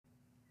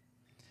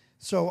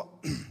So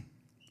I'm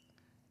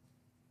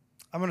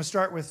going to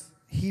start with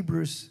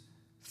Hebrews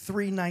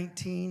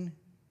 3:19.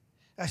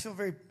 I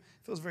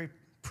feels very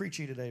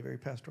preachy today, very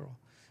pastoral.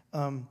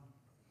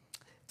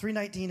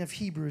 3:19 of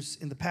Hebrews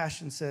in the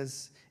Passion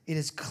says, "It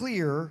is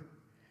clear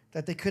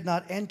that they could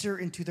not enter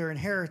into their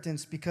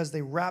inheritance because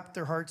they wrapped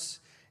their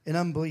hearts in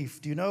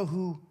unbelief." Do you know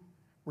who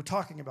we're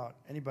talking about?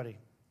 Anybody?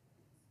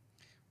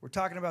 We're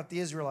talking about the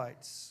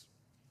Israelites,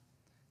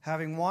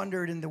 having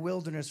wandered in the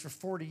wilderness for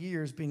 40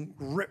 years, being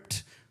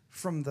ripped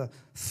from the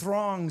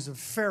throngs of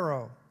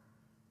Pharaoh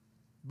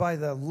by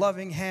the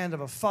loving hand of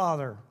a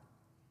father.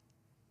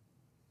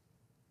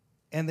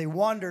 And they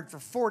wandered for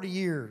 40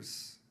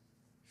 years.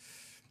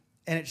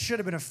 And it should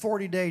have been a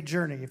 40-day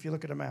journey if you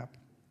look at a map.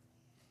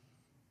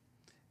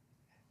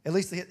 At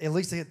least they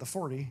hit the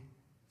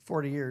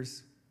 40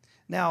 years.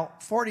 Now,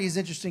 40 is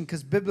interesting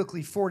because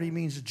biblically 40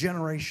 means a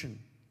generation,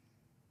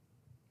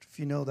 if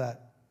you know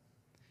that.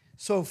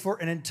 So for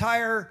an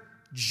entire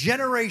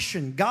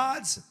generation,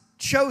 God's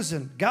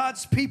chosen,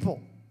 God's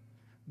people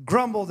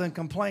grumbled and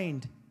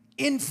complained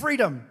in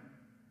freedom.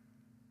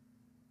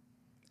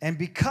 And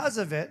because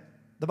of it,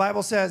 the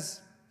Bible says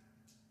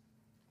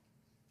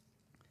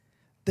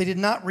they did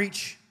not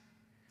reach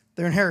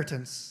their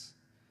inheritance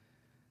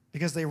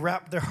because they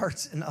wrapped their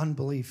hearts in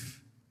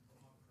unbelief.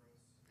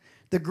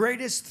 The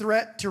greatest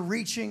threat to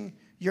reaching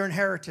your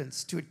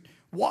inheritance, to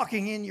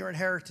walking in your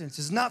inheritance,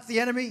 is not the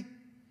enemy.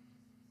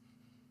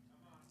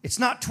 It's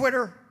not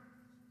Twitter.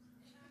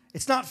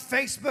 It's not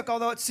Facebook,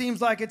 although it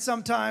seems like it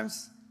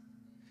sometimes.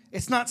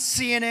 It's not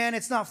CNN.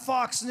 It's not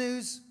Fox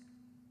News.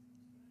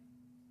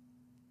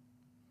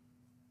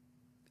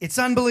 It's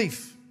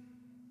unbelief.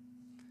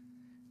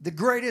 The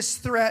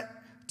greatest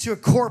threat to a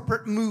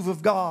corporate move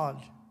of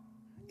God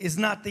is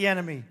not the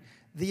enemy.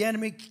 The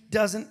enemy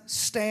doesn't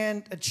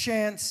stand a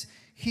chance.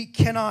 He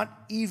cannot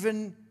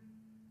even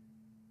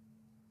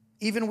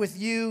with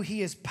you,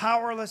 he is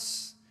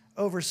powerless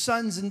over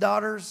sons and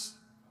daughters.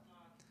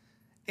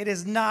 It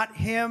is not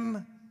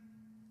him.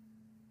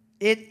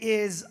 It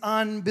is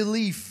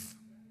unbelief.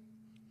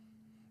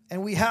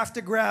 And we have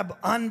to grab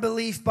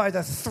unbelief by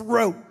the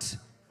throat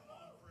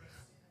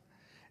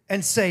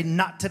and say,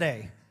 not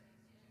today.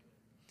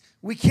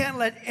 We can't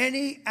let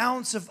any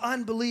ounce of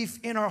unbelief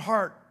in our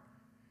heart,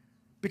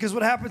 because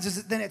what happens is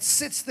that then it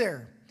sits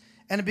there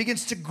and it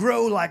begins to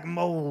grow like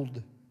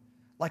mold,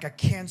 like a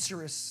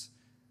cancerous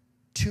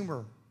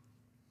tumor.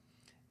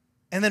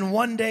 And then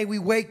one day we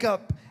wake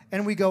up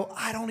and we go,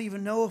 I don't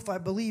even know if I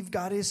believe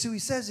God is who he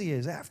says he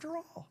is after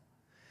all.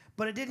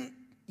 But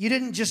you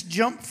didn't just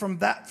jump from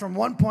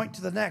one point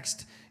to the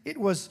next. It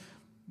was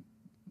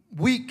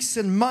weeks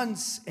and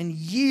months and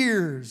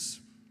years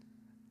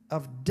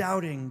of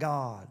doubting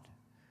God.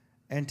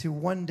 And to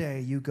one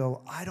day you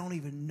go, I don't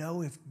even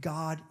know if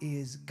God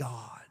is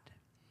God.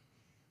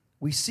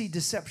 We see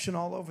deception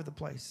all over the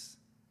place.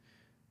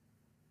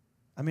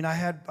 I mean,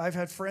 I've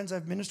had friends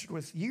I've ministered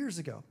with years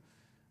ago.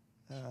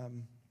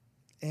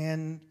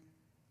 And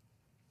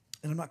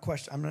I'm not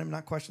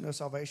questioning their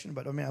salvation,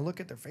 but I mean, I look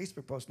at their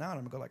Facebook posts now and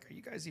I'm going like, are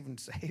you guys even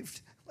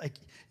saved? Like,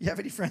 you have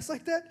any friends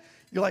like that?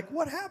 You're like,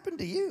 what happened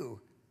to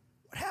you?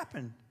 What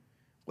happened?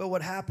 Well,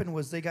 what happened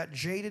was they got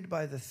jaded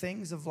by the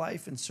things of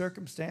life and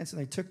circumstance, and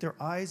they took their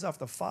eyes off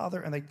the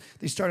Father, and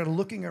they started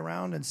looking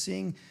around and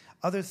seeing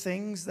other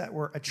things that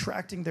were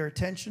attracting their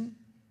attention.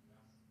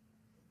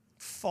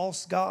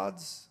 False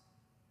gods.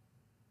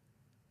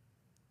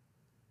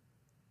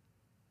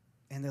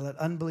 And they let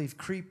unbelief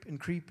creep and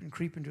creep and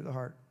creep into the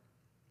heart.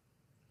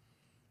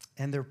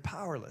 And they're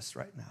powerless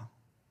right now.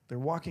 They're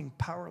walking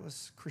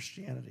powerless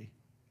Christianity.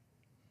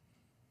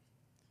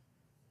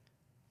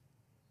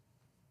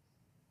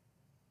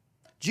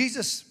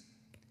 Jesus,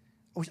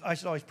 I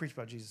should always preach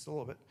about Jesus a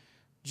little bit.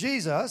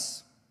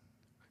 Jesus,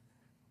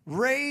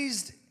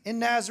 raised in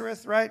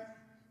Nazareth, right?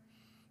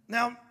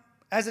 Now,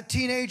 as a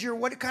teenager,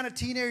 what kind of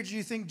teenager do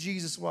you think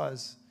Jesus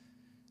was?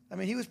 I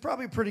mean, he was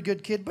probably a pretty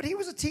good kid, but he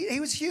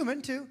was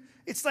human too.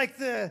 It's like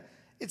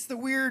it's the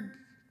weird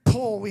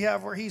pull we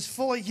have where he's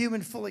fully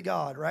human, fully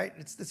God, right?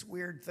 It's this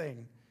weird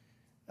thing.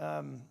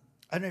 I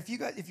don't know if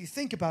you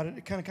think about it,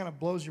 it kind of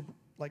blows your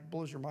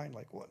mind.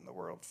 Like, what in the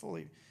world?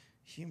 Fully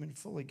human,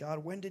 fully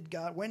God. When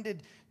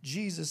did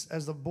Jesus,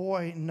 as the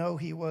boy, know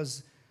he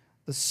was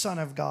the Son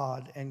of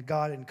God and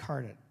God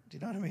incarnate? Do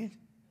you know what I mean?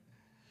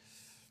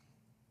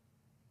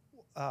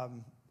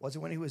 Was it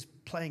when he was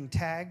playing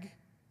tag?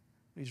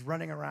 He's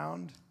running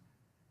around.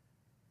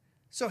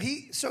 So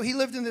he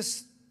lived in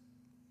this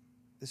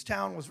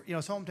town, was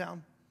his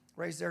hometown,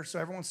 raised there. So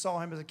everyone saw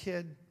him as a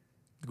kid,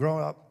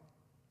 growing up.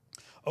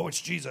 Oh,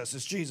 it's Jesus,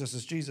 it's Jesus,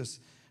 it's Jesus.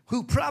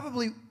 Who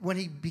probably, when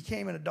he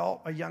became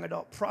a young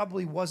adult,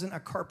 probably wasn't a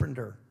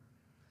carpenter.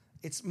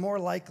 It's more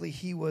likely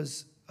he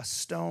was a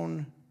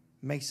stone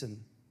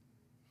mason.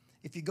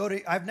 If you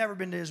I've never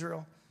been to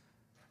Israel.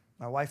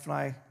 My wife and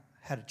I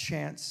had a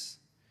chance.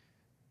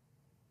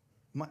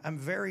 I'm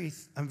very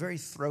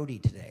throaty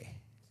today.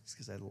 It's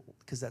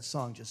because that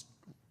song just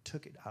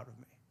took it out of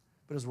me.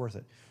 But it was worth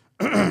it.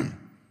 I'm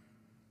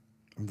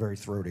very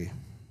throaty.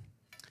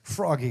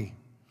 Froggy.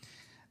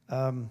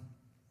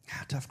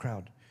 Tough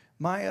crowd.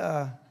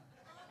 My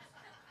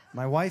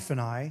wife and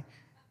I,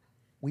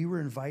 we were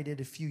invited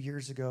a few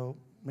years ago,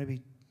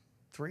 maybe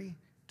 3,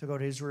 to go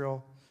to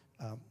Israel,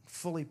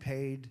 fully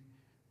paid,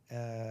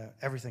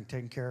 everything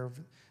taken care of.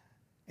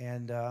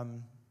 And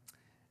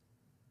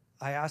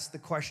I asked the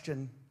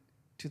question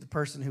to the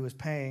person who was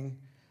paying.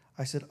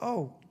 I said,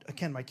 "Oh,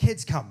 can my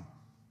kids come?"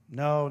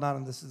 "No, not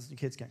on this. Your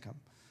kids can't come."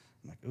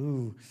 I'm like,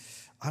 "Ooh,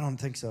 I don't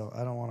think so.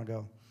 I don't want to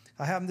go."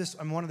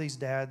 I'm one of these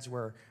dads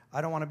where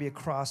I don't want to be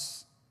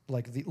across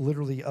like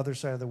literally the other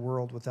side of the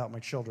world without my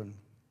children. Amen.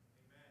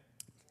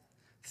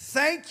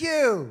 Thank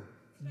you.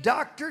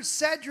 Dr.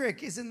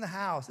 Cedric is in the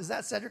house. Is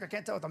that Cedric? I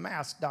can't tell with a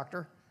mask,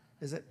 doctor.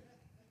 Is it?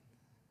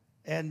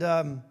 And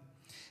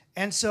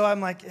so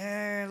I'm like,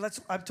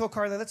 I've told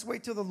Carla, let's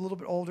wait till they're a little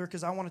bit older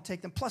because I want to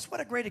take them. Plus, what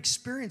a great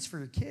experience for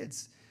your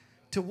kids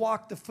to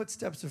walk the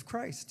footsteps of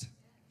Christ.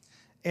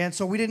 And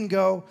so we didn't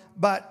go,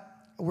 but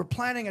we're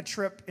planning a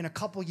trip in a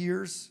couple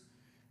years,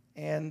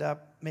 and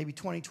maybe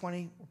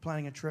 2020, we're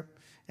planning a trip,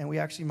 and we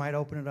actually might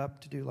open it up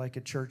to do like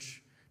a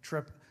church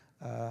trip,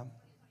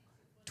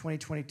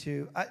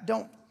 2022.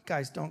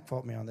 Guys, don't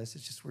quote me on this.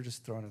 It's just, we're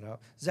just throwing it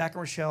out. Zach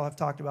and Rochelle have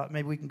talked about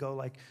maybe we can go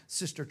like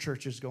sister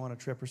churches, go on a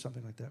trip or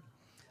something like that.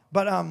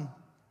 But,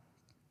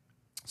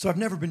 so I've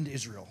never been to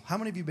Israel. How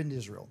many of you been to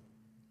Israel?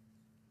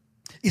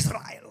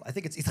 Israel. I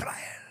think it's Israel.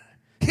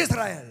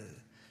 Israel.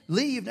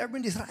 Lee, you've never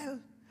been to Israel?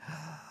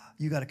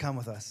 You got to come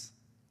with us.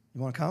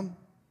 You want to come?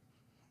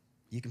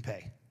 You can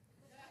pay.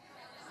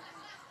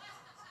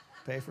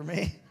 Pay for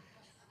me?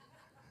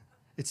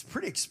 It's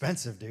pretty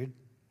expensive, dude.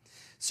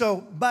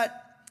 So, but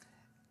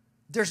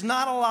there's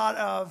not a lot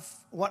of,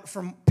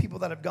 from people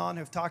that have gone who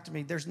have talked to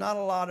me, there's not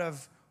a lot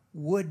of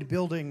wood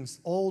buildings,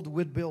 old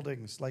wood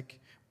buildings, like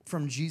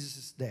from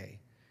Jesus' day.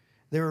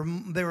 They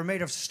were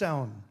made of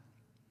stone.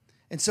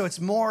 And so it's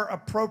more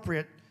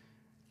appropriate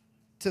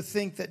to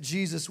think that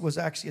Jesus was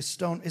actually a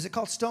stone. Is it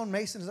called stone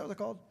mason? Is that what they're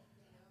called?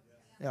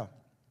 Yeah.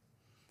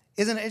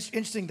 Isn't it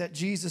interesting that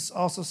Jesus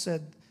also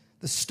said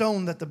the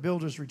stone that the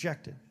builders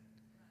rejected?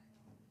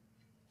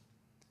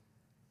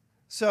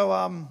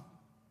 So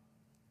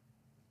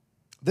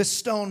this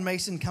stone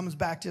mason comes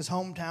back to his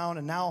hometown,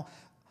 and now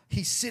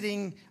he's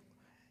sitting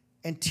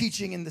and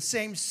teaching in the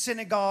same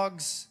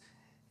synagogues,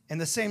 in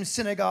the same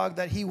synagogue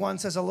that he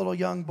once as a little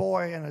young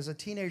boy and as a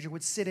teenager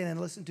would sit in and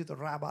listen to the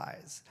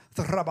rabbis.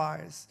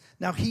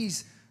 Now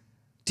he's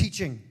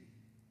teaching.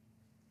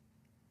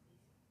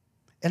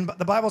 And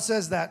the Bible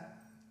says that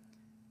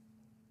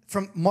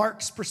from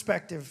Mark's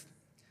perspective,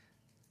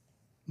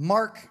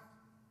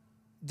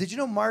 did you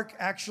know Mark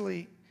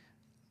actually,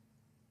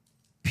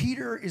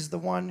 Peter is the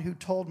one who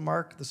told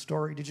Mark the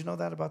story. Did you know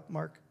that about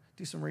Mark?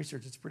 Do some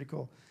research. It's pretty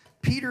cool.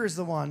 Peter is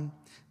the one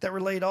that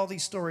relayed all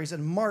these stories,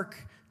 and Mark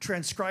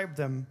transcribed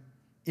them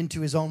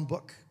into his own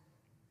book.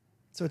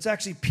 So it's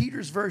actually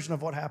Peter's version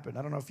of what happened.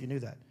 I don't know if you knew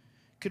that.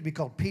 It could be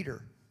called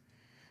Peter.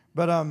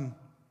 But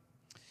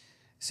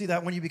see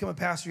that when you become a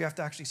pastor, you have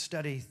to actually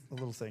study the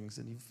little things,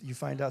 and you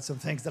find out some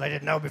things that I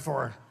didn't know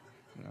before.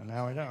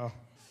 Now I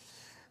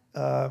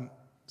know.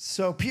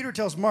 So Peter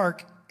tells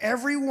Mark,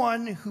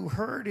 everyone who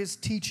heard his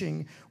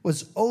teaching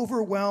was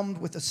overwhelmed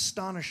with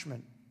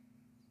astonishment.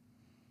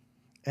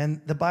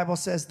 And the Bible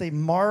says they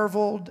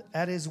marveled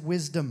at his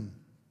wisdom.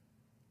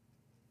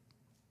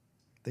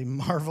 They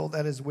marveled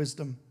at his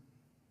wisdom.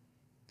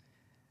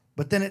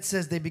 But then it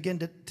says they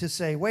begin to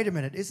say, wait a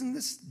minute, isn't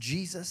this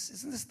Jesus?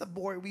 Isn't this the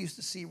boy we used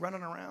to see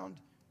running around?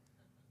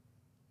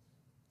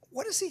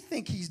 What does he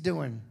think he's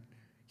doing?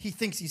 He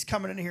thinks he's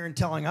coming in here and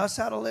telling us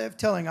how to live,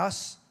 telling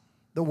us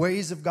the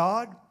ways of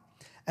God.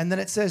 And then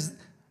it says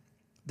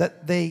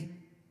that they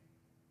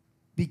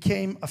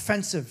became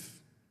offensive.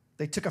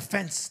 They took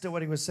offense to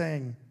what he was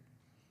saying.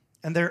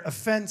 And their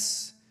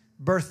offense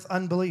birthed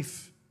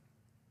unbelief.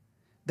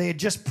 They had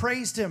just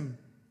praised him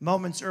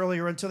moments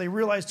earlier until they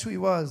realized who he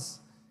was.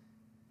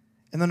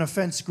 And then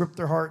offense gripped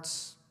their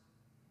hearts.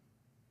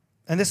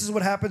 And this is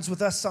what happens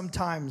with us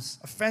sometimes.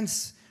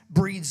 Offense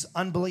breeds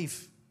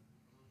unbelief.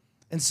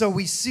 And so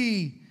we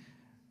see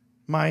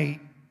my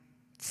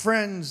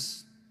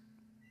friend's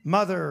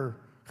mother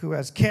who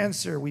has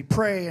cancer. We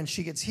pray and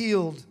she gets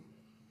healed.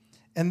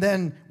 And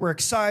then we're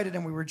excited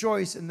and we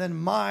rejoice. And then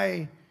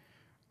my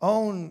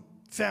own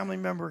family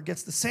member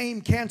gets the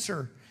same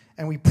cancer.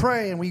 And we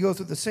pray and we go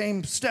through the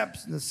same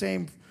steps and the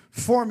same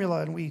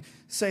formula. And we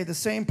say the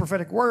same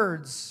prophetic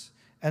words.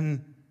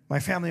 And my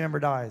family member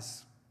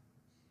dies.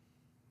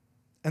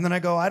 And then I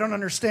go, I don't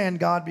understand,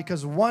 God,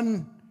 because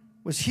one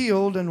was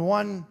healed and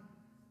one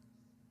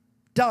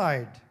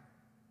died.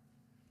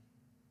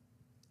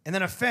 And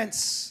then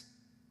offense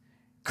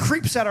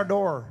creeps at our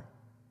door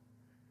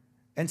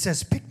and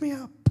says, pick me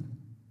up,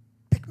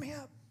 pick me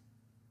up.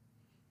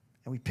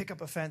 And we pick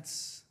up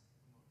offense.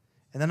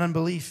 And then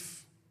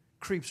unbelief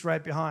creeps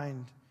right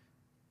behind.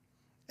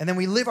 And then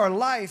we live our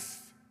life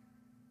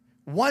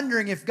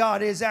wondering if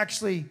God is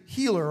actually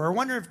healer, or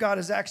wondering if God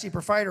is actually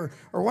provider,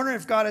 or wondering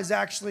if God is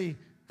actually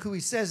who he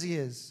says he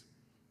is.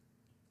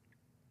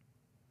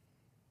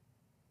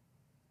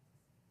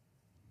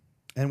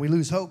 And we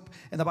lose hope.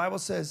 And the Bible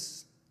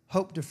says,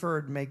 hope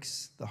deferred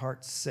makes the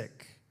heart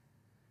sick.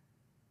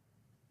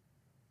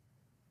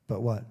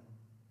 But what?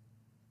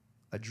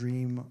 A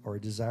dream or a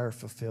desire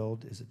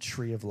fulfilled is a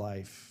tree of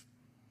life.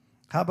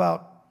 How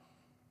about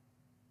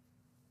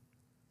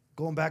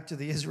going back to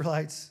the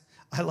Israelites?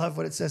 I love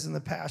what it says in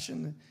the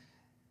Passion.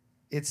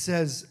 It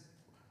says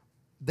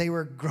they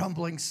were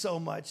grumbling so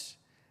much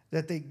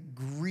that they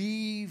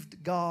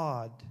grieved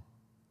God.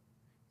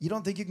 You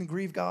don't think you can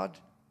grieve God?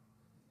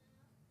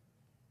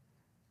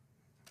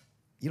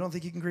 You don't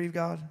think you can grieve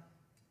God?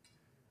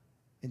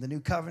 In the new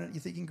covenant, you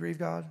think you can grieve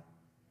God?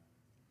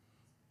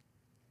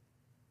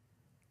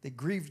 They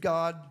grieved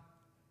God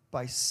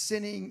by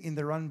sinning in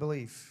their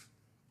unbelief.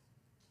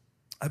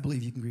 I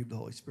believe you can grieve the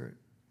Holy Spirit.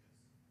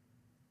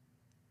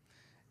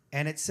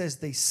 And it says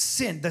they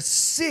sinned. The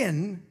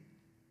sin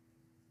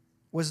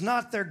was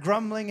not their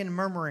grumbling and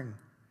murmuring.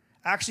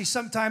 Actually,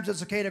 sometimes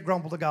it's okay to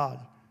grumble to God.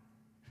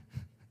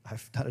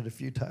 I've done it a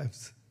few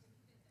times.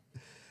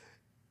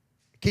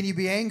 Can you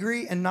be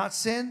angry and not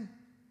sin?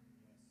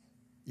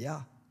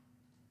 Yeah.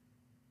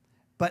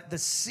 But the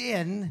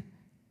sin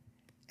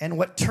and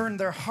what turned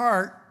their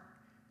heart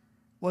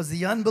was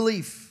the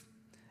unbelief.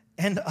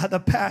 And the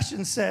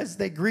Passion says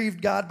they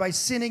grieved God by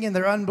sinning in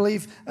their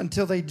unbelief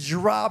until they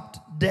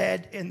dropped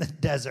dead in the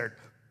desert.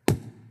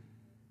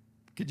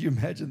 Could you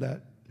imagine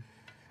that?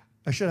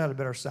 I should have had a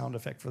better sound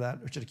effect for that.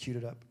 I should have queued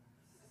it up.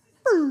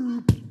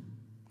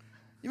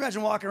 You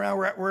imagine walking around,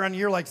 we're on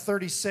year like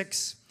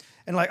 36,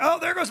 and like, oh,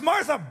 there goes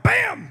Martha,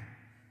 bam!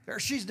 There,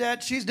 she's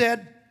dead, she's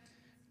dead.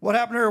 What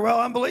happened to her? Well,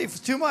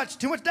 unbelief, too much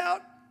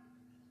doubt.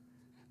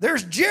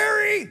 There's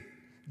Jerry.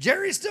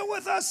 Jerry's still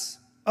with us.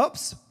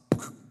 Oops,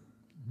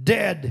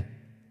 dead.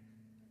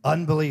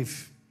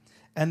 Unbelief.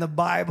 And the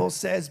Bible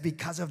says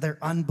because of their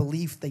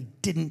unbelief, they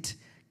didn't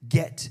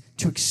get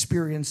to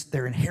experience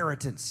their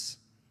inheritance.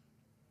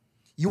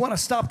 You want to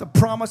stop the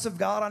promise of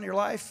God on your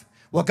life?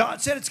 Well,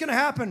 God said it's going to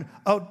happen.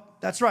 Oh,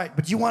 that's right.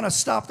 But you want to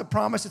stop the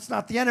promise? It's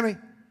not the enemy.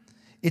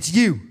 It's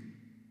you.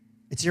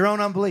 It's your own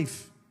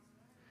unbelief.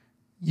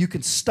 You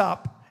can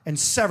stop and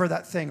sever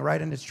that thing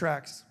right in its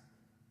tracks.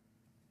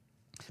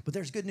 But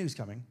there's good news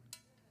coming,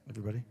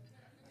 everybody.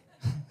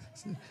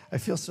 I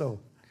feel so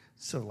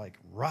like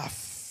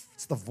rough.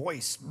 It's the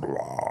voice.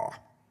 Blah.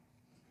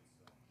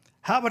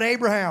 How about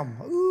Abraham?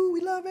 Ooh,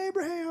 we love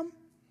Abraham.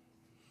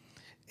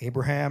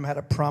 Abraham had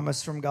a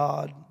promise from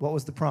God. What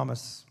was the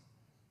promise?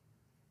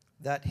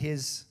 That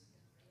his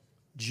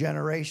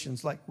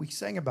generations, like we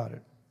sang about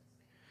it,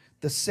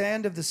 the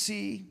sand of the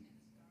sea.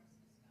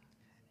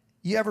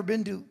 You ever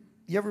been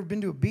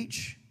to a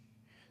beach?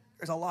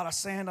 There's a lot of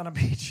sand on a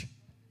beach.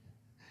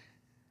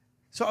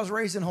 So I was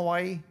raised in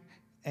Hawaii,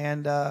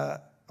 and I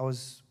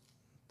was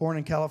born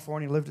in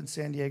California, lived in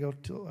San Diego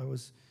till I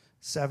was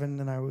 7,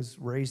 and I was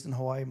raised in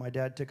Hawaii. My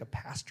dad took a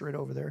pastorate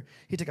over there.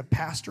 He took a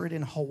pastorate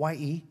in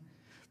Hawaii.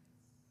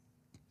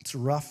 It's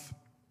rough.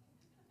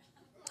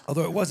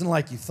 Although it wasn't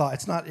like you thought.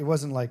 It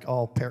wasn't like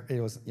all,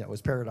 it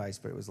was paradise,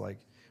 but it was like,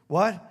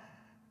 what?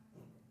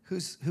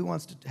 Who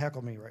wants to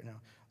heckle me right now?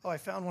 Oh, I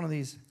found one of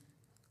these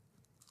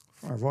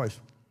for my voice.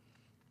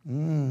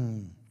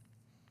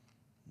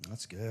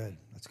 That's good.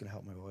 That's going to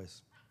help my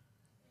voice.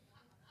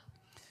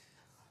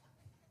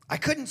 I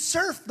couldn't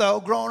surf, though,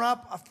 growing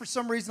up. For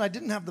some reason, I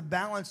didn't have the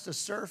balance to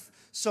surf,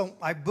 so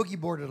I boogie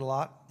boarded a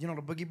lot. You know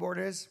what a boogie board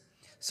is?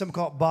 Some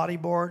call it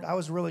bodyboard. I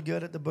was really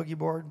good at the boogie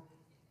board.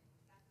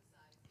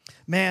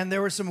 Man,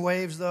 there were some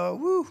waves, though.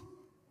 Woo.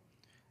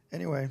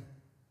 Anyway.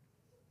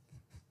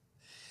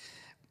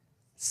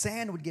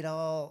 Sand would get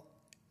all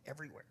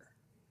everywhere.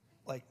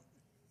 Like,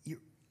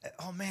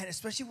 oh, man,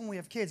 especially when we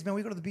have kids. Man,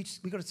 we go to the beach.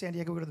 We go to San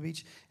Diego, we go to the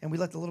beach, and we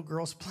let the little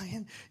girls play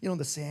in, in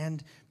the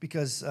sand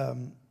because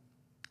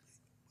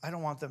I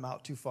don't want them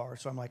out too far.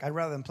 So I'm like, I'd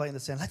rather them play in the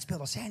sand. Let's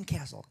build a sand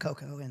castle,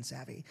 Coco and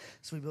Savvy.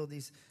 So we build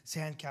these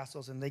sand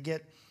castles, and they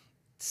get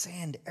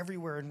sand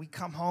everywhere, and we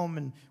come home,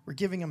 and we're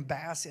giving them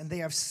baths, and they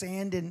have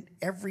sand in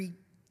every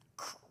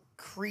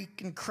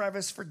creek and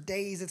crevice for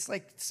days. It's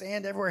like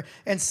sand everywhere,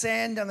 and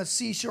sand on the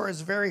seashore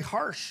is very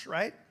harsh,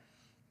 right?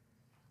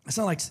 It's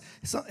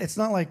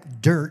not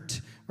like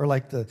dirt or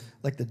like the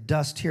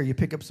dust here. You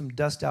pick up some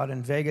dust out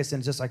in Vegas, and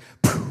it's just like,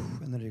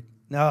 poof, and then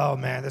no,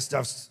 man, this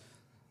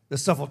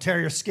stuff will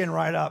tear your skin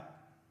right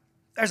up.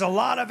 There's a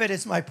lot of it,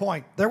 is my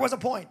point. There was a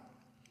point.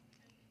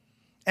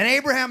 And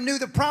Abraham knew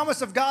the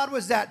promise of God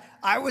was that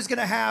I was going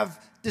to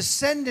have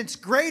descendants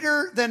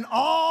greater than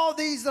all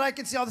these that I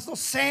can see, all these little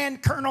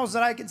sand kernels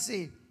that I can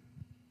see.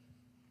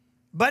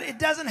 But it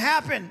doesn't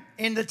happen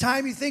in the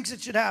time he thinks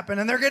it should happen,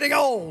 and they're getting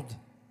old.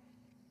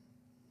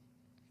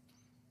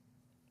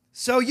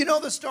 So you know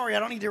the story. I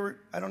don't need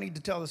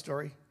to tell the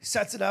story. He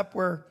sets it up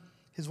where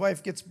his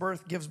wife gives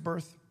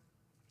birth.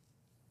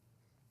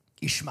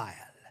 Ishmael.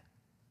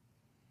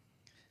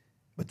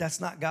 But that's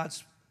not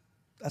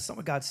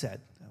what God said.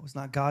 That was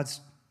not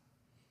God's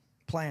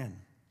plan.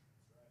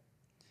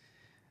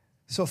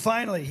 So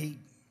finally,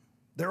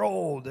 they're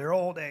old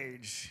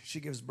age. She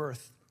gives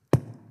birth.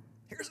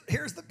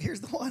 Here's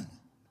the one.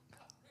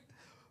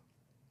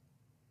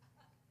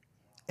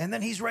 And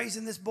then he's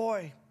raising this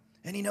boy.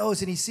 And he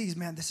knows and he sees,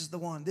 man, this is the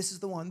one. This is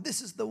the one. This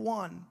is the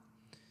one.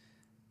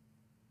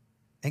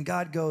 And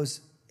God goes,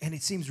 and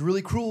it seems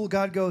really cruel.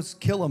 God goes,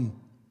 kill him.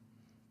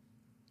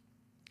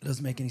 It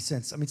doesn't make any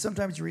sense. I mean,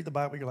 sometimes you read the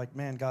Bible, you're like,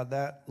 man, God,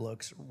 that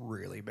looks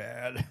really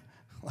bad.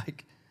 And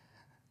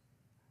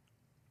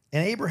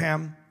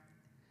Abraham,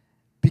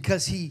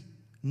 because he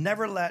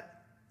never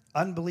let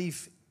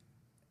unbelief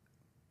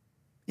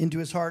into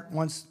his heart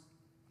once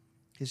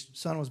his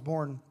son was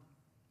born,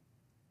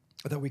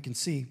 that we can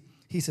see,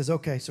 he says,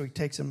 okay, so he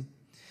takes him.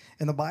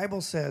 And the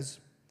Bible says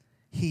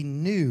he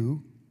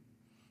knew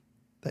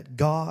that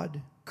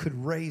God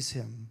could raise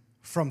him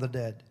from the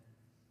dead.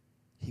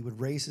 He would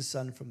raise his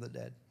son from the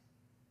dead.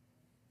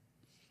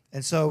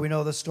 And so we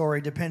know the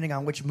story, depending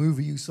on which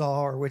movie you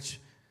saw or which,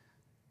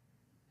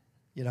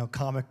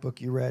 comic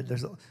book you read.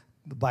 There's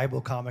the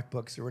Bible comic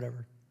books or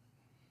whatever.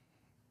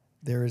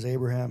 There is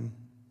Abraham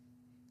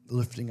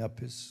lifting up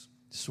his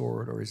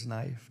sword or his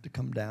knife to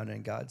come down,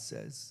 and God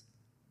says,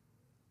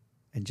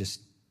 and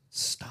just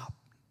stop.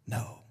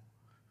 No.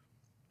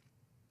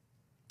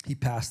 He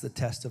passed the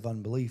test of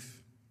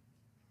unbelief.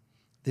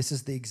 This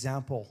is the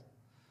example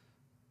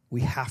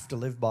we have to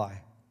live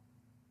by.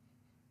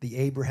 The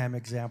Abraham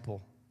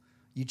example.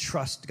 You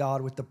trust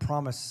God with the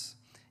promise,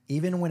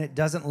 even when it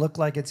doesn't look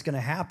like it's going to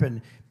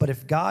happen. But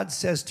if God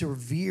says to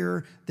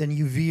veer, then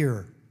you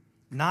veer.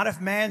 Not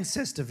if man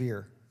says to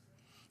veer.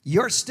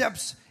 Your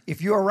steps,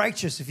 if you are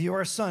righteous, if you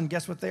are a son,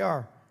 guess what they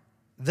are?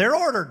 They're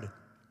ordered.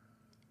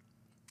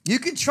 You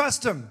can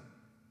trust him.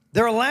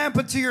 They're a lamp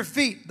unto your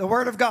feet, the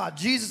word of God.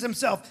 Jesus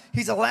himself,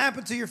 he's a lamp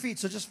unto your feet.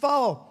 So just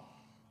follow.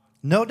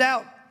 No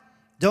doubt.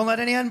 Don't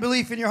let any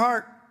unbelief in your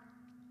heart.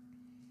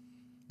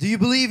 Do you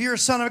believe you're a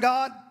son of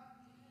God?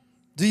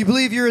 Do you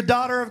believe you're a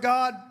daughter of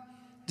God?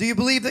 Do you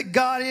believe that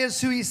God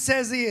is who he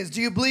says he is?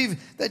 Do you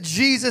believe that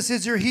Jesus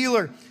is your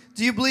healer?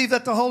 Do you believe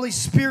that the Holy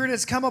Spirit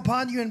has come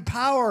upon you in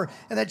power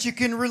and that you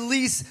can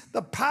release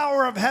the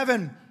power of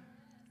heaven?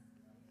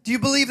 Do you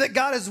believe that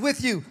God is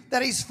with you,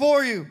 that he's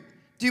for you?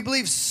 Do you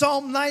believe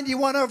Psalm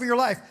 91 over your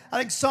life? I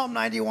think Psalm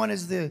 91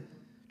 is the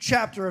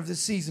chapter of this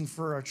season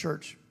for our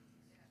church.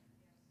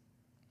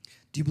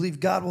 Do you believe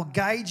God will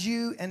guide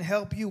you and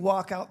help you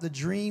walk out the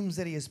dreams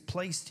that he has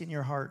placed in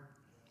your heart?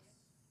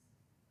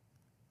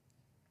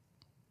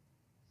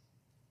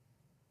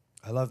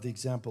 I love the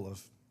example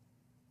of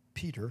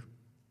Peter.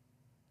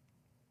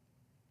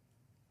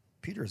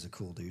 Peter is a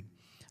cool dude.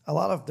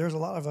 There's a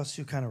lot of us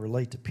who kind of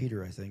relate to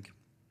Peter, I think.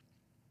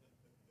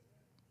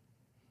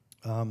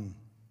 Kind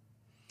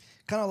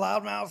of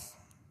loudmouth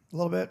a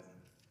little bit.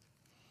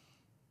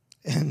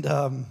 And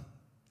let me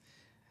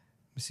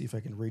see if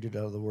I can read it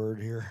out of the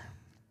word here.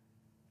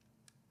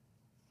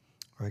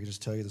 Or I can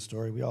just tell you the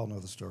story. We all know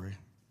the story.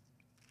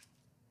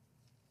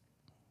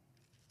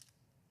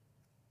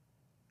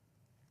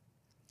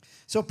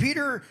 So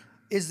Peter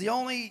is the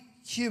only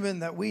human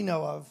that we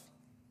know of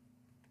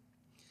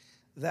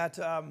that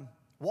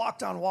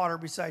walked on water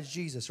besides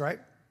Jesus, right?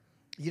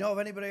 You know of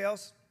anybody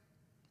else?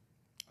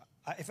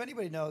 If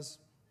anybody knows,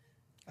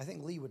 I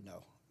think Lee would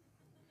know.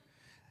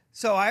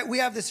 So we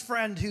have this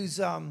friend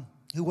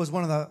who was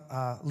one of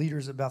the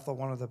leaders at Bethel,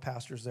 one of the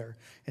pastors there,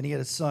 and he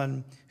had a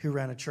son who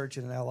ran a church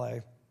in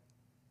L.A.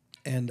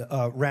 and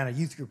ran a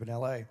youth group in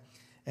L.A.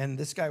 And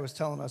this guy was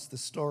telling us the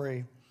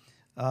story.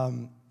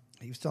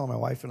 He was telling my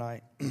wife and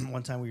I,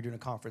 one time we were doing a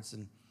conference,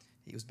 and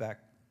he was back,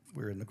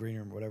 we were in the green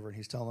room or whatever, and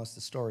he's telling us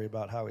the story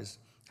about how his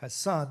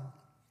son,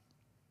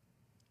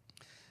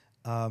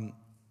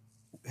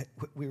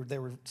 they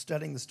were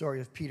studying the story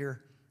of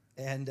Peter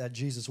and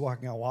Jesus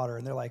walking on water,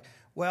 and they're like,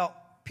 well,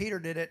 Peter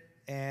did it,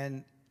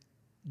 and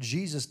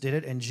Jesus did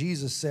it, and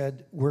Jesus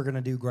said, we're going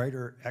to do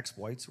greater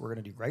exploits, we're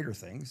going to do greater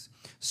things.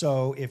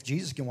 So if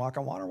Jesus can walk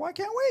on water, why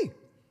can't we?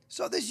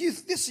 So this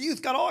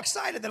youth got all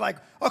excited. They're like,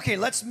 okay,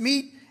 let's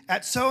meet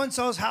at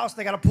so-and-so's house.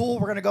 They got a pool.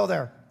 We're going to go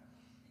there.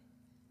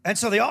 And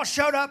so they all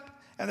showed up,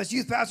 and this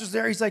youth pastor's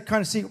there. He's like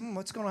trying to see,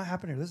 what's going to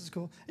happen here? This is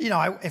cool.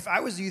 If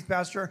I was a youth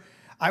pastor,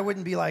 I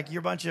wouldn't be like, you're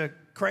a bunch of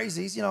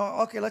crazies.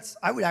 Okay,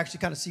 I would actually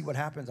kind of see what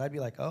happens. I'd be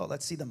like, oh,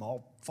 let's see them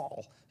all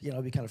fall.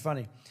 It'd be kind of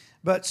funny.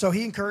 But so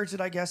he encouraged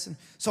it, I guess. And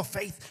so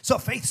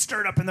faith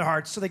stirred up in their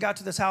hearts. So they got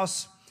to this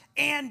house.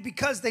 And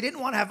because they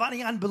didn't want to have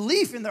any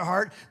unbelief in their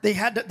heart,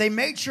 they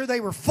made sure they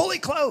were fully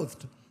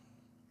clothed.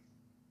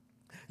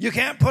 You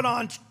can't put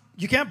on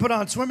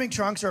swimming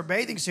trunks or a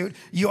bathing suit,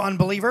 you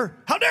unbeliever.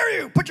 How dare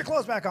you? Put your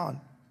clothes back on.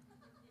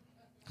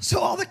 So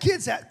all the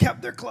kids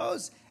kept their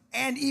clothes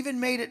and even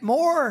made it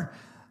more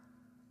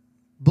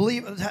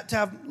to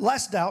have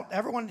less doubt.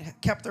 Everyone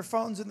kept their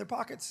phones in their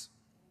pockets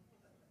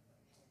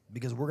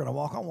because we're going to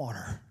walk on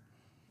water.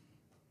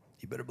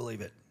 You better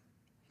believe it.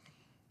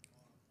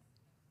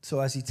 So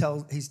as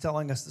he's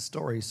telling us the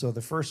story, so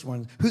the first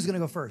one, who's going to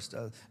go first?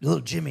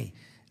 Little Jimmy.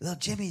 Little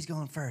Jimmy's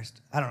going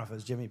first. I don't know if it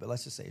was Jimmy, but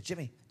let's just say it.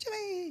 Jimmy.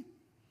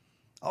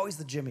 Always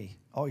the Jimmy.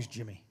 Always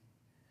Jimmy.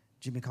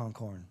 Jimmy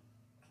Concorn.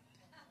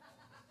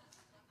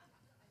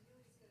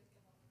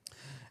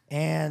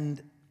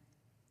 And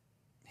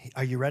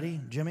are you ready,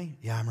 Jimmy?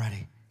 Yeah, I'm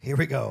ready. Here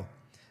we go.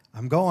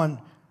 I'm going.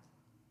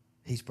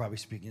 He's probably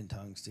speaking in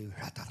tongues too.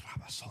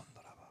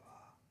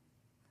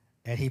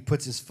 And he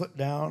puts his foot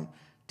down,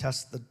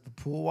 tests the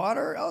pool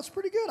water. Oh, it's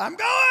pretty good. I'm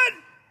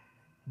going.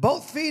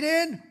 Both feet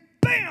in,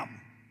 bam,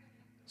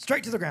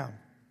 straight to the ground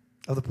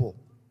of the pool.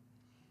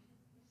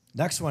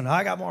 Next one,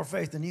 I got more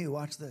faith than you.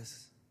 Watch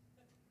this.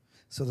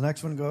 So the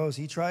next one goes,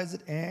 he tries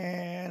it,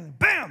 and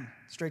bam,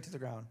 straight to the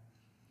ground.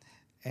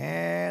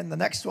 And the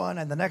next one,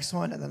 and the next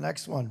one, and the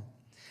next one.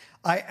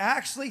 I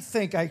actually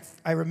think,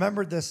 I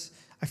remembered this,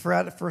 I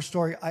forgot the first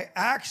story. I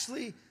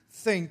actually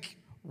think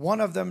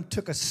one of them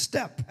took a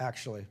step,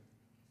 actually.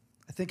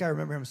 I think I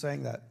remember him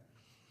saying that.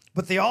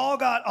 But they all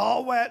got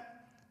all wet,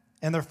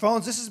 and their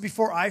phones, this is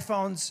before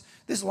iPhones.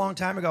 This is a long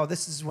time ago.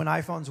 This is when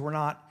iPhones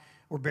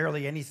were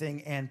barely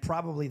anything, and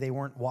probably they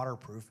weren't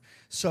waterproof.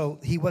 So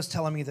he was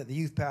telling me that the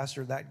youth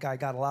pastor, that guy,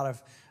 got a lot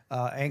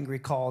of angry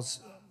calls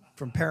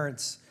from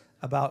parents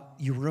about,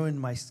 you ruined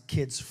my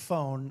kid's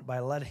phone by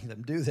letting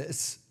them do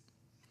this.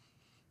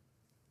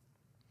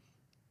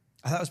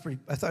 I thought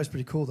it was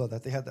pretty cool, though,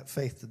 that they had that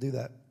faith to do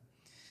that.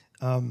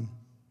 And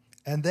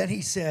then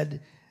he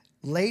said,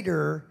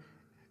 later,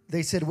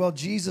 they said, well,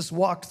 Jesus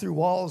walked through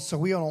walls, so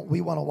we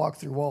want to walk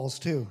through walls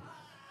too.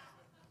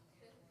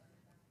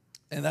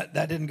 And that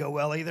didn't go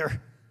well either.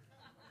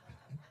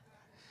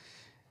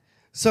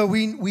 So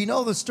we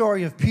know the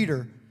story of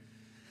Peter.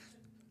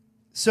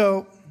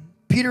 So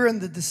Peter and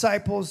the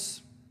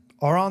disciples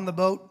are on a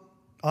boat,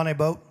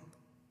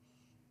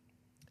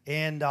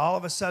 and all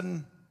of a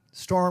sudden,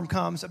 storm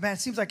comes. Man, it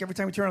seems like every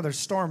time we turn around, there's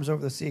storms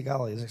over the Sea of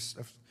Galilee.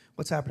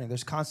 What's happening?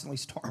 There's constantly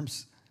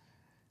storms.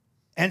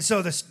 And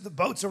so the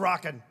boats are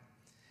rocking,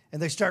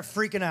 and they start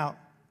freaking out.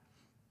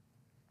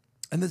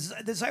 And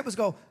the disciples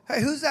go,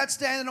 hey, who's that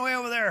standing way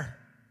over there?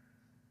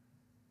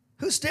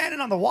 Who's standing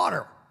on the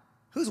water?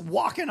 Who's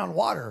walking on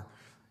water?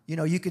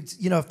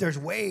 If there's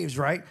waves,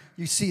 right?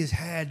 You see his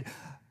head.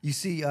 You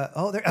see,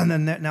 there, and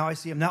then now I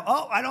see him. Now,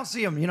 I don't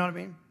see him. You know what I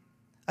mean?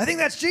 I think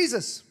that's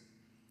Jesus.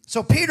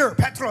 So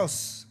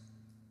Petros.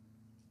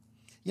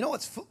 You know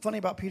what's funny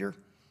about Peter?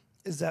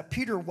 Is that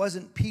Peter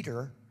wasn't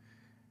Peter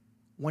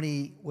when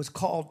he was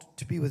called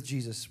to be with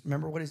Jesus.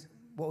 Remember,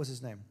 what was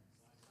his name?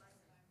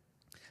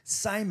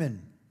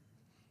 Simon.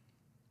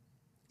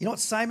 You know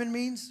what Simon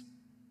means?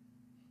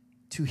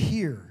 To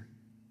hear.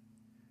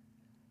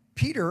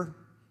 Peter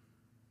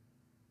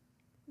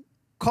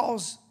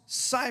calls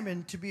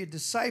Simon to be a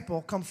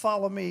disciple, come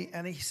follow me,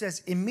 and he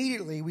says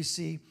immediately we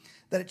see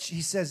that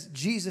he says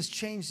Jesus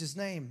changed his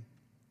name.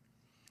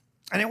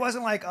 And it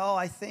wasn't like,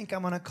 I think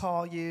I'm going to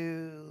call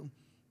you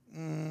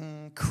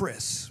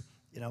Chris.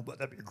 But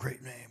that'd be a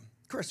great name.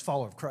 Chris,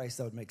 follower of Christ,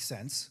 that would make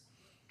sense.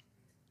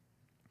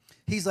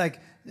 He's like,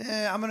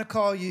 I'm going to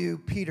call you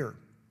Peter.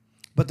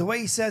 But the way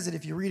he says it,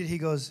 if you read it, he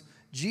goes,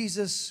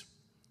 Jesus,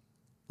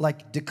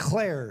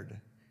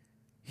 declared.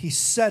 He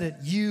said it,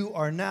 you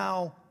are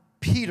now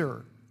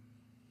Peter,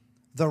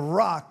 the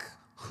rock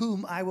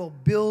whom I will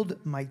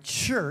build my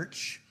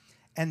church,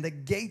 and the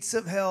gates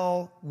of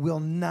hell will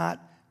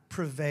not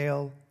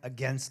prevail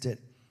against it.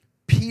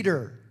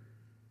 Peter,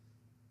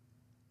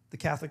 the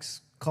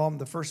Catholics call him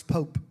the first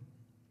pope.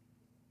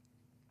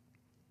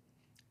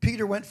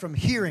 Peter went from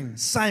hearing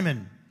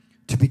Simon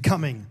to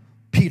becoming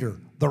Peter,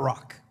 the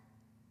rock,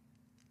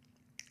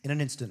 in an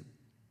instant.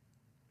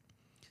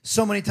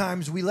 So many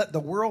times we let the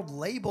world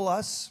label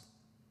us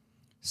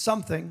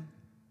something,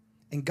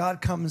 and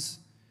God comes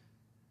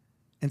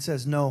and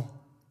says, no,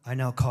 I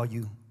now call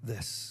you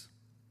this.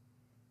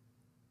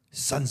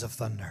 Sons of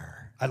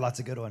thunder. That's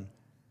a good one.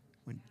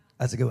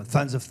 That's a good one.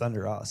 Sons of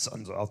thunder.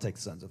 I'll take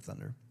sons of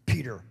thunder.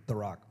 Peter, the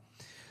rock.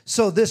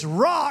 So this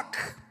rock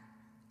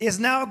is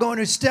now going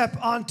to step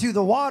onto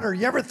the water.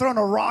 You ever thrown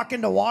a rock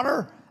into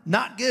water?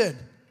 Not good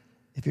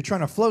if you're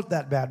trying to float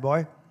that bad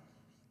boy.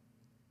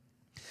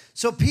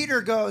 So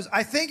Peter goes,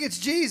 I think it's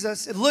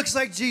Jesus. It looks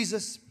like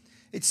Jesus.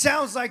 It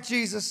sounds like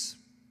Jesus.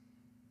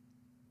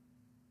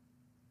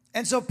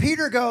 And so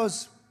Peter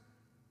goes,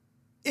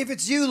 if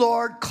it's you,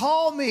 Lord,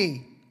 call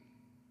me.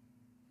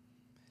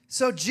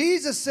 So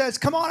Jesus says,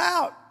 come on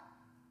out.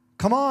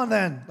 Come on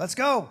then, let's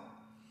go.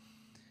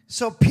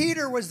 So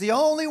Peter was the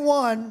only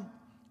one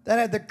that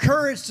had the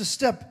courage to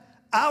step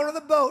out of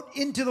the boat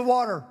into the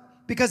water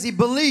because he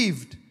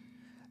believed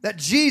that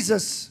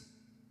Jesus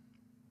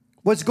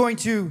was going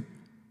to,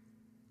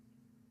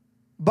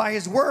 by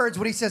his words,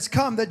 when he says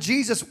come, that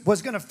Jesus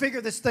was going to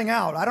figure this thing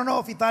out. I don't know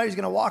if he thought he was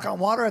going to walk on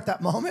water at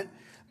that moment,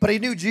 but he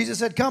knew Jesus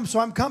had come, so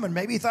I'm coming.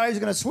 Maybe he thought he was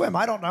going to swim.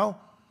 I don't know.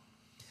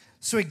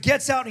 So he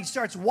gets out and he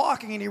starts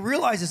walking and he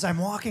realizes, I'm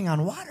walking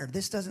on water.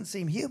 This doesn't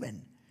seem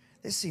human.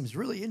 This seems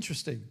really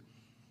interesting.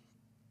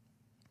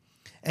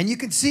 And you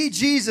can see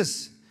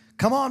Jesus.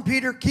 Come on,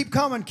 Peter, keep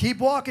coming, keep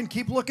walking,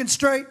 keep looking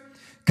straight.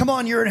 Come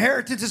on, your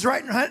inheritance is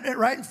right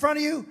in front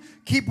of you.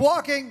 Keep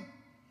walking.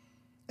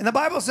 And the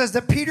Bible says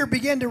that Peter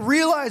began to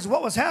realize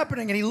what was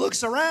happening, and he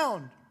looks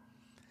around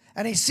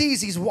and he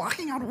sees he's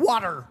walking on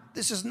water.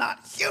 This is not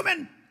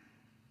human.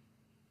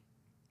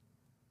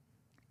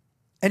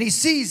 And he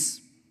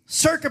sees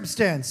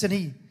circumstance, and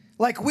he,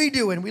 like we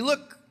do, and we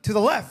look to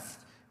the left,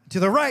 to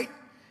the right,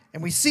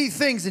 and we see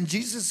things, and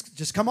Jesus,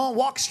 just come on,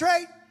 walk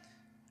straight.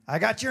 I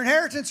got your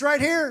inheritance right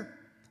here.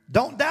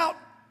 Don't doubt.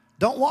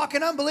 Don't walk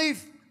in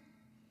unbelief.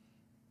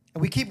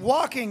 And we keep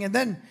walking, and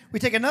then we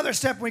take another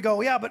step, and we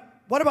go, yeah, but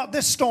what about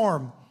this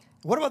storm?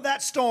 What about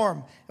that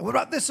storm? And what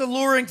about this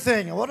alluring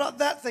thing? And what about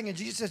that thing? And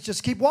Jesus says,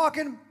 just keep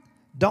walking.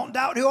 Don't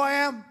doubt who I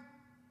am.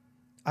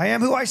 I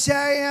am who I say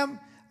I am.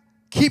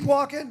 Keep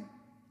walking.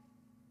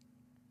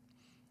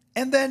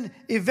 And then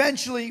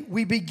eventually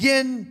we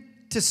begin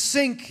to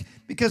sink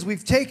because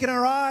we've taken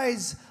our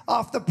eyes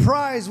off the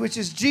prize, which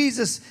is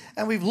Jesus,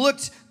 and we've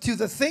looked to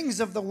the things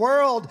of the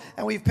world,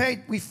 and we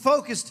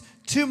focused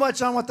too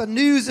much on what the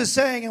news is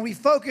saying, and we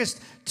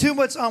focused too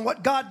much on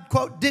what God,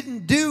 quote,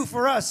 didn't do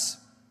for us.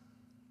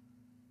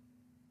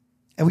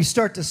 And we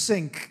start to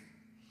sink.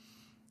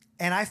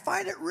 And I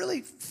find it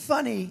really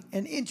funny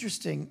and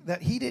interesting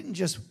that he didn't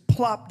just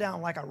plop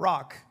down like a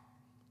rock.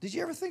 Did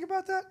you ever think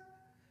about that?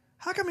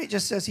 How come he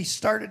just says he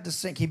started to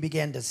sink? He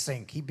began to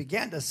sink. He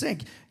began to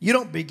sink. You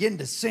don't begin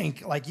to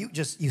sink like you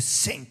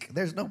sink.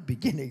 There's no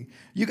beginning.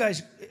 You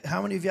guys,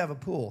 how many of you have a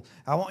pool?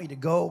 I want you to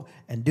go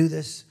and do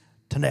this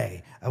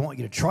today. I want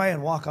you to try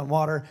and walk on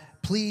water.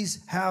 Please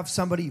have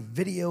somebody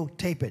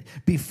videotape it.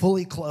 Be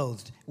fully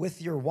clothed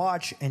with your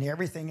watch and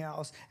everything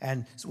else,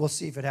 and we'll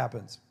see if it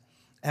happens.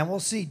 And we'll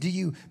see,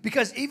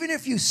 because even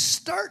if you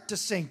start to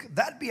sink,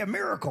 that'd be a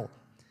miracle.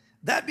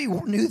 That'd be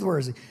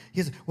newsworthy.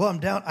 He says, well, I'm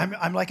down.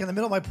 I'm like in the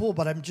middle of my pool,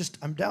 but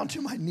I'm down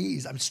to my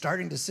knees. I'm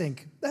starting to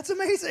sink. That's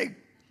amazing.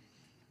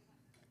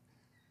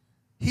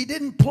 He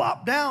didn't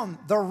plop down.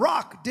 The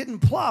rock didn't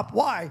plop.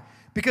 Why?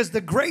 Because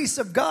the grace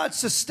of God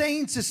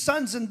sustains his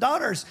sons and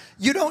daughters.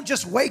 You don't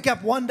just wake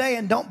up one day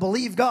and don't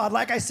believe God.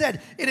 Like I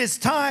said, it is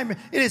time.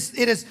 It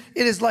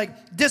is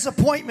like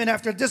disappointment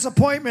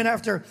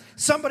after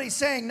somebody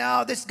saying,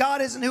 no, this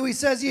God isn't who he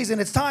says he is,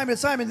 and it's time.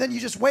 And then you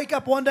just wake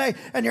up one day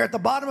and you're at the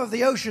bottom of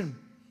the ocean.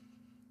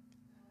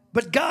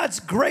 But God's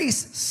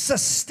grace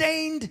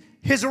sustained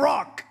his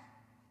rock.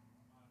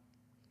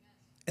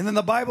 And then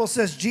the Bible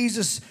says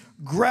Jesus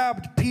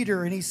grabbed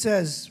Peter and he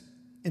says,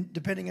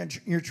 depending on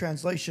your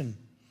translation,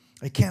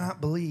 I cannot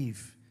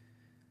believe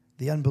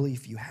the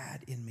unbelief you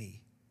had in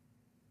me.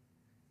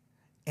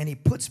 And he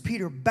puts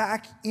Peter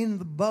back in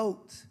the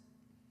boat.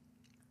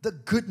 The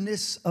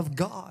goodness of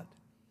God.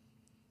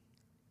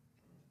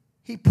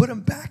 He put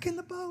him back in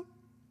the boat.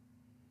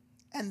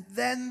 And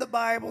then the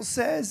Bible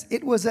says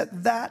it was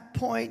at that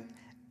point,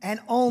 and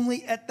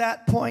only at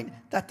that point,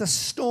 that the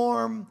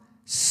storm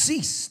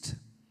ceased.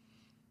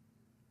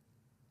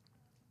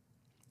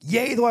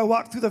 Yea, though I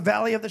walk through the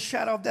valley of the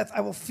shadow of death,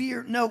 I will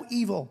fear no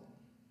evil.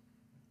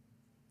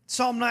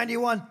 Psalm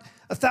 91,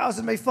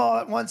 1,000 may fall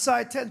at one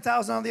side,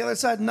 10,000 on the other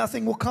side,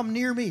 nothing will come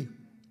near me.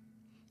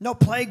 No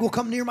plague will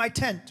come near my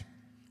tent.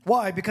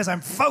 Why? Because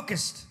I'm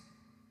focused.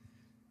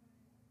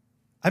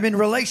 I'm in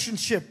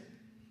relationship.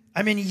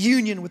 I'm in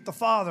union with the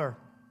Father.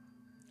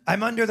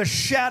 I'm under the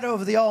shadow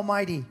of the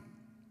Almighty.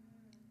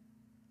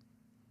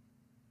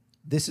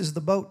 This is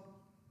the boat.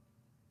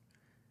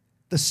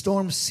 The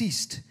storm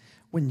ceased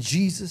when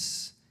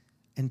Jesus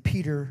and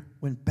Peter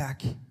went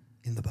back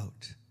in the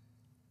boat.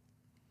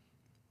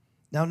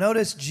 Now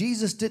notice,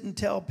 Jesus didn't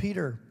tell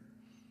Peter,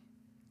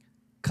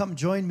 come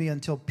join me,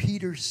 until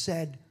Peter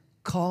said,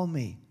 call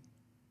me.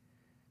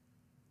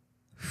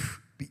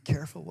 Be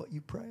careful what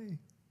you pray.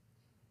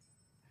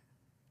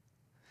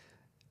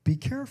 Be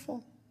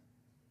careful.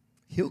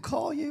 He'll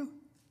call you,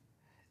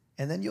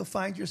 and then you'll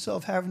find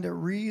yourself having to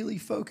really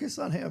focus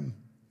on him.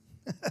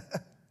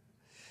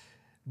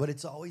 But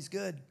it's always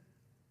good.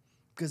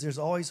 Because there's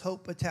always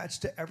hope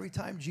attached to every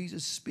time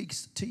Jesus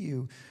speaks to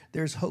you.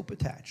 There's hope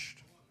attached.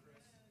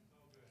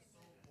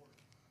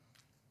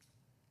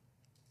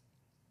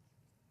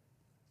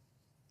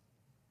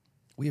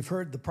 We have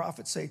heard the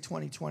prophet say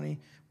 2020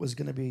 was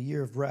going to be a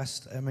year of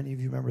rest. How many of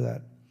you remember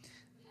that?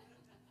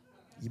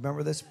 You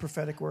remember this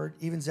prophetic word?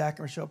 Even Zach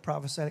and Michelle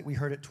prophesied it. We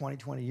heard it,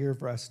 2020, year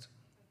of rest.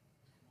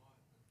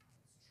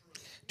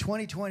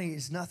 2020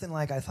 is nothing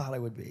like I thought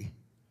it would be.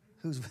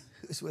 Who's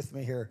with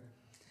me here?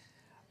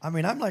 I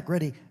mean, I'm like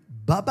ready.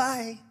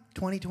 Bye-bye,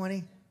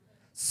 2020.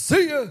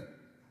 See ya.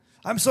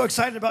 I'm so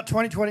excited about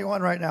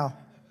 2021 right now.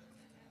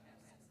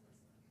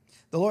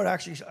 The Lord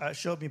actually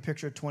showed me a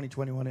picture of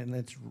 2021, and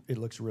it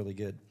looks really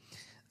good.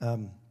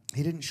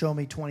 He didn't show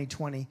me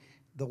 2020.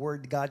 The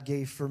word God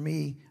gave for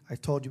me,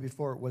 I've told you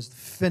before, was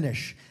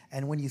finish.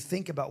 And when you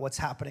think about what's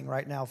happening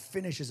right now,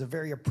 finish is a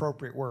very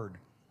appropriate word.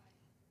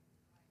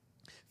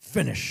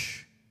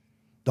 Finish.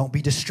 Don't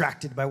be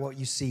distracted by what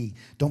you see.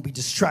 Don't be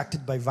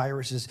distracted by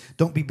viruses.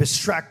 Don't be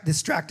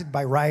distracted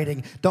by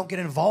rioting. Don't get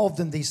involved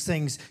in these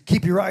things.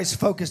 Keep your eyes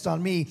focused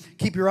on me.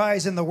 Keep your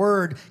eyes in the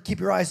Word. Keep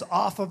your eyes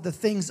off of the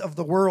things of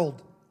the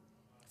world.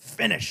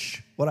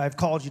 Finish what I've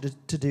called you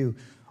to do.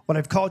 What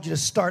I've called you to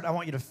start, I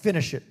want you to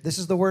finish it. This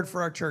is the word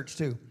for our church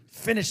too.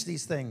 Finish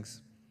these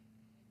things.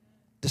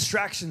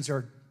 Distractions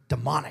are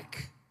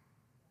demonic.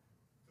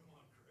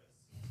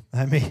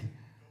 I mean...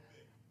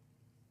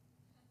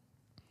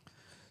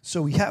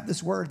 So we have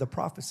this word, the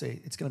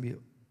prophecy, it's going to be a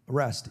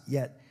rest,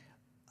 yet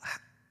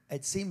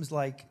it seems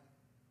like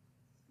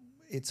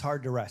it's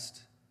hard to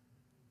rest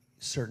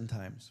certain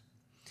times.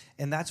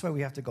 And that's why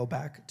we have to go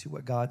back to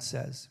what God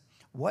says.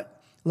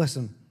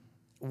 Listen,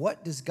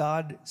 what does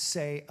God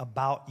say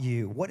about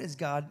you? What has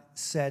God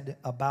said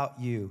about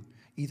you,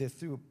 either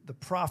through the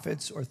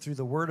prophets or through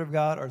the Word of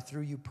God or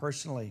through you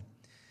personally?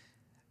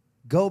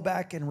 Go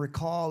back and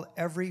recall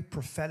every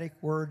prophetic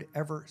word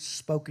ever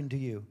spoken to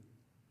you,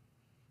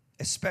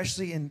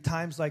 especially in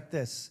times like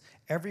this.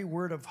 Every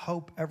word of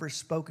hope ever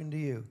spoken to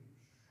you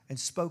and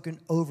spoken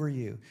over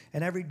you,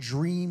 and every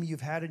dream you've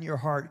had in your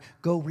heart,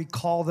 go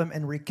recall them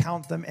and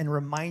recount them and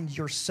remind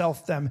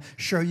yourself them.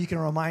 Sure, you can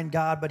remind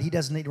God, but he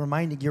doesn't need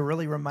reminding. You're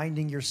really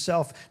reminding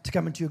yourself to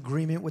come into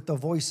agreement with the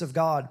voice of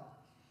God.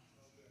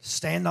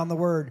 Stand on the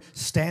word.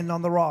 Stand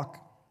on the rock.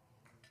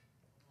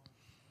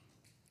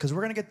 Because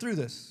we're going to get through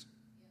this.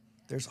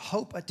 There's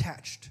hope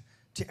attached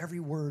to every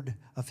word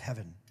of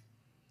heaven.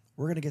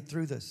 We're going to get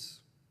through this.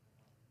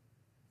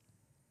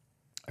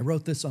 I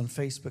wrote this on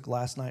Facebook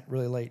last night,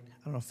 really late.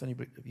 I don't know if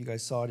anybody, if you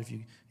guys saw it.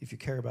 If you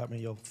care about me,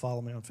 you'll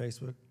follow me on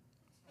Facebook.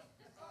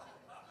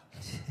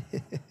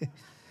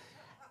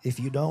 If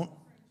you don't,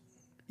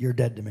 you're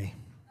dead to me.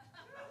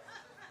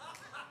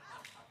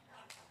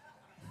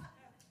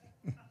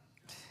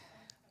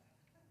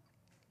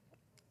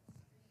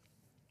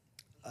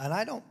 And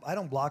I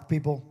don't block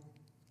people.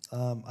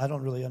 I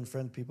don't really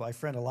unfriend people. I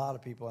friend a lot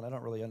of people, and I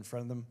don't really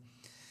unfriend them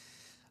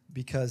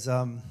because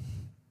I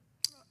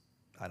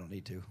don't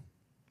need to.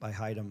 I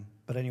hide them.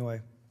 But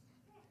anyway,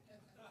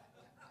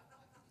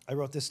 I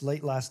wrote this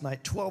late last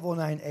night,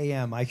 12:09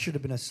 a.m. I should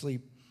have been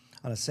asleep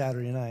on a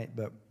Saturday night,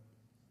 but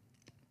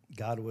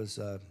God was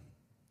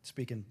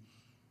speaking.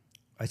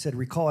 I said,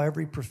 recall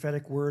every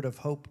prophetic word of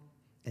hope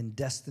and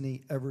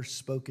destiny ever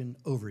spoken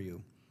over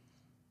you.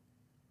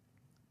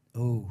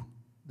 Oh,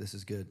 this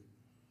is good.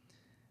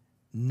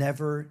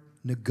 Never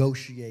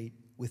negotiate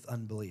with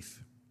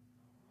unbelief.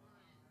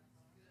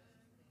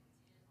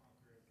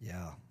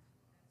 Yeah.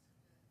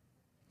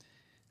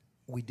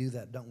 We do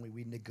that, don't we?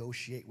 We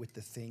negotiate with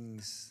the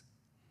things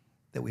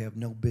that we have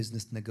no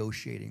business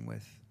negotiating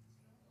with.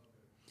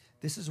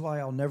 This is why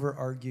I'll never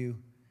argue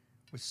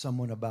with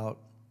someone about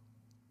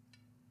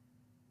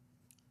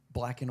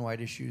black and white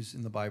issues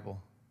in the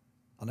Bible.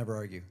 I'll never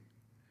argue.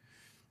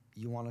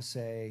 You want to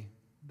say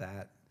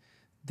that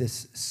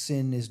this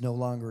sin is no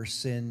longer a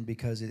sin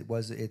because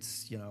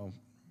it's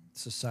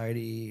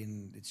society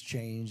and it's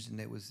changed and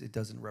it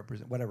doesn't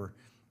represent whatever.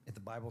 If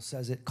the Bible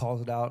says it,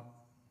 calls it out,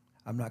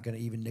 I'm not going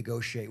to even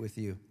negotiate with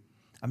you.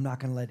 I'm not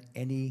going to let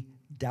any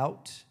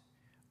doubt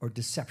or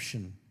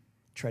deception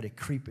try to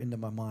creep into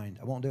my mind.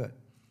 I won't do it.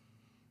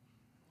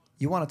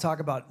 You want to talk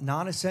about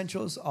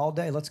non-essentials all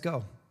day? Let's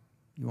go.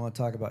 You want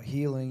to talk about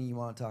healing? You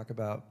want to talk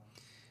about...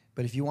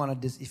 But if you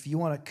want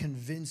to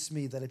convince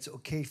me that it's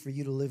okay for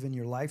you to live in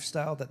your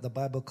lifestyle that the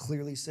Bible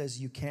clearly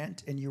says you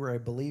can't and you are a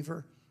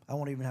believer, I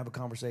won't even have a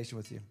conversation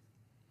with you.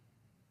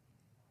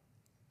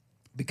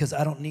 Because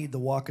I don't need to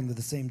walk into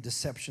the same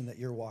deception that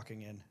you're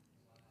walking in.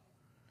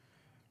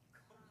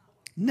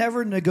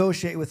 Never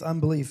negotiate with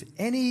unbelief.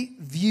 Any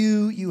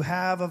view you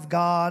have of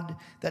God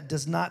that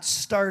does not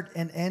start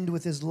and end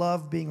with his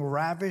love being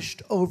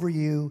ravished over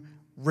you,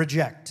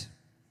 reject.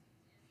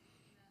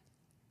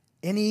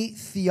 Any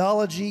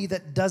theology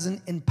that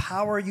doesn't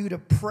empower you to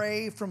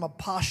pray from a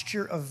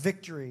posture of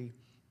victory,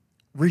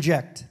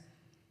 reject.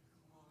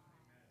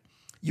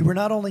 You were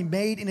not only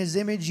made in his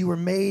image, you were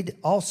made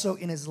also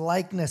in his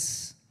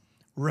likeness.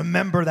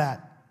 Remember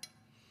that.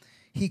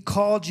 He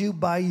called you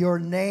by your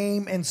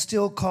name and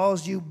still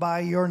calls you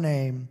by your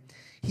name.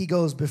 He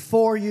goes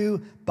before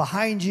you,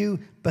 behind you,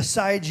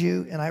 beside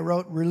you. And I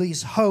wrote,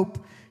 release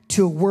hope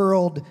to a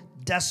world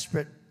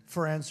desperate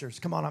for answers.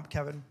 Come on up,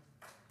 Kevin.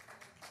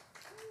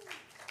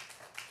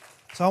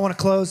 So I want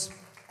to close.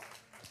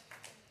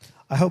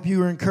 I hope you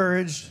were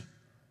encouraged.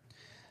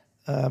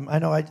 I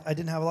know I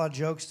didn't have a lot of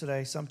jokes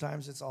today.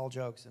 Sometimes it's all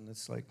jokes, and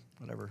it's like,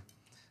 whatever.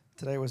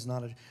 Today was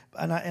not a,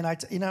 and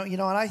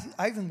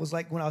I even was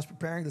like, when I was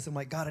preparing this, I'm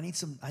like, God, I need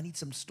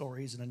some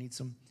stories, and I need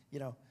some,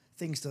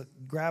 things to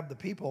grab the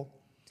people,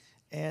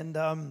 and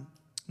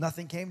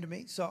nothing came to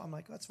me, so I'm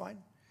like, that's fine.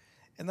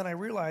 And then I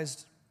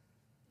realized,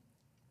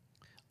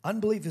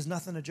 unbelief is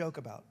nothing to joke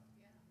about.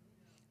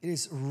 It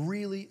is a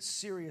really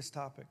serious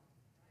topic,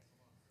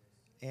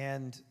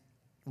 and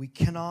we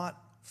cannot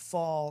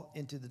fall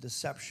into the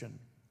deception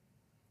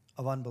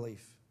of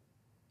unbelief.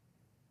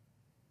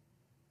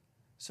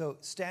 So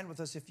stand with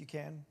us if you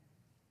can,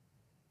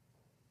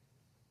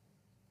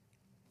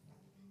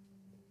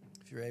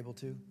 if you're able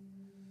to.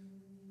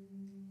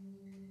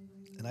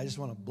 And I just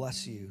want to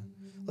bless you.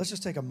 Let's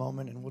just take a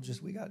moment, and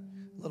we got a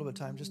little bit of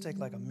time. Just take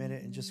like a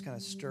minute and just kind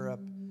of stir up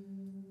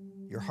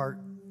your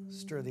heart,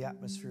 stir the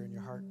atmosphere in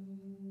your heart.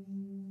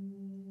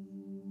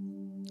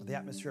 The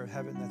atmosphere of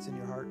heaven that's in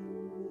your heart.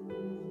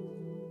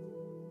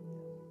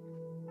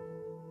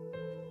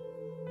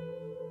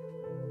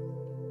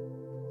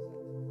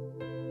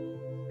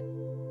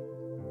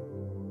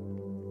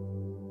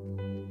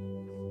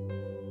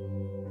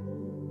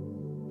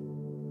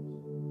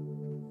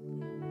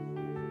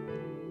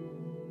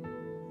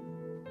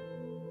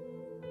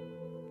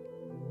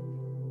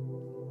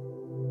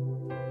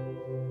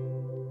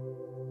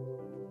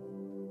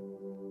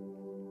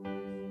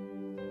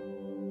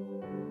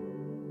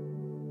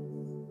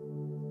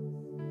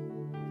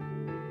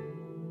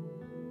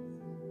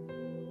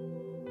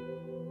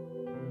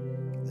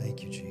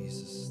 Thank you,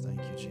 Jesus.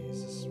 Thank you,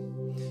 Jesus.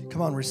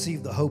 Come on,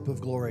 receive the hope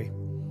of glory.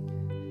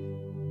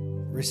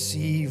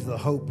 Receive the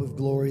hope of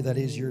glory that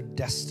is your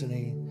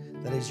destiny,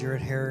 that is your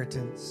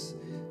inheritance.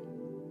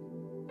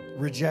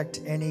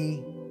 Reject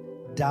any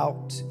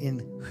doubt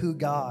in who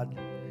God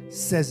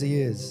says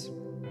He is.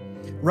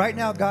 Right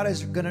now, God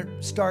is going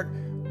to start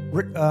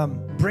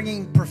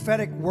bringing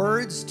prophetic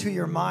words to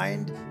your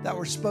mind that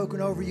were spoken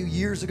over you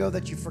years ago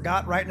that you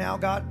forgot. Right now,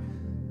 God,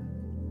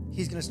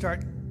 He's going to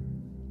start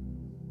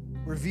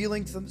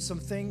revealing some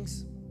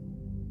things,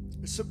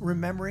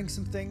 remembering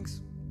some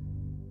things.